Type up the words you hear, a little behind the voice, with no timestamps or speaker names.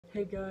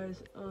Hey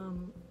guys,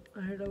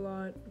 I heard a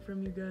lot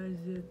from you guys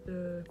that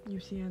the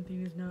UCN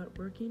thing is not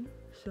working,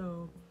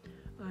 so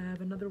I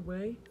have another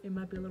way. It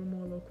might be a little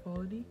more low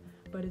quality,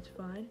 but it's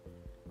fine.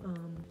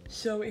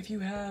 So if you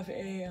have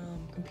a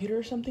computer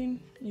or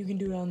something, you can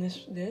do it on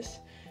this.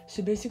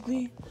 So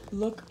basically,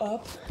 look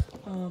up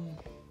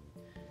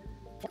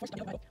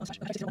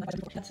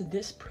that's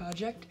this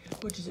project,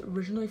 which is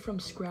originally from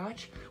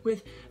scratch,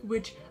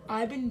 which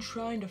I've been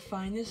trying to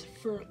find this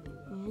for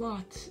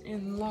lots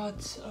and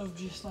lots of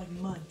just like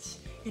months,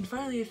 and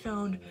finally I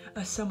found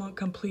a somewhat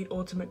complete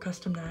ultimate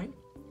custom night.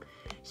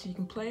 So you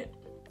can play it,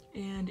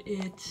 and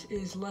it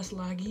is less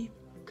laggy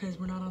because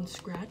we're not on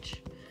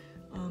scratch.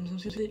 So I'm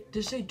just gonna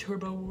just say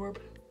turbo warp.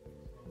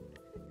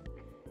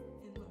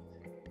 And look,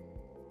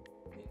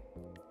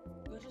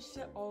 let's just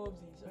set all of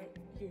these. Right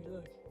here,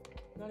 look.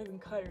 Not even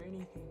cut or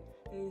anything.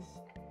 This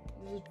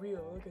is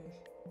real. Look at this.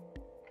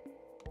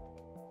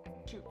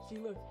 Shoot, see,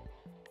 look.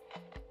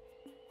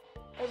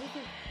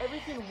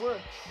 Everything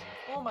works.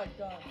 Oh my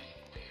god.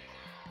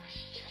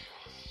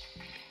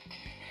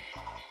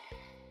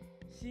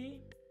 See?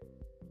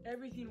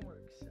 Everything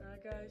works.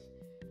 Alright guys,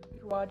 thanks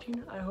for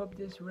watching. I hope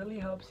this really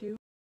helps you.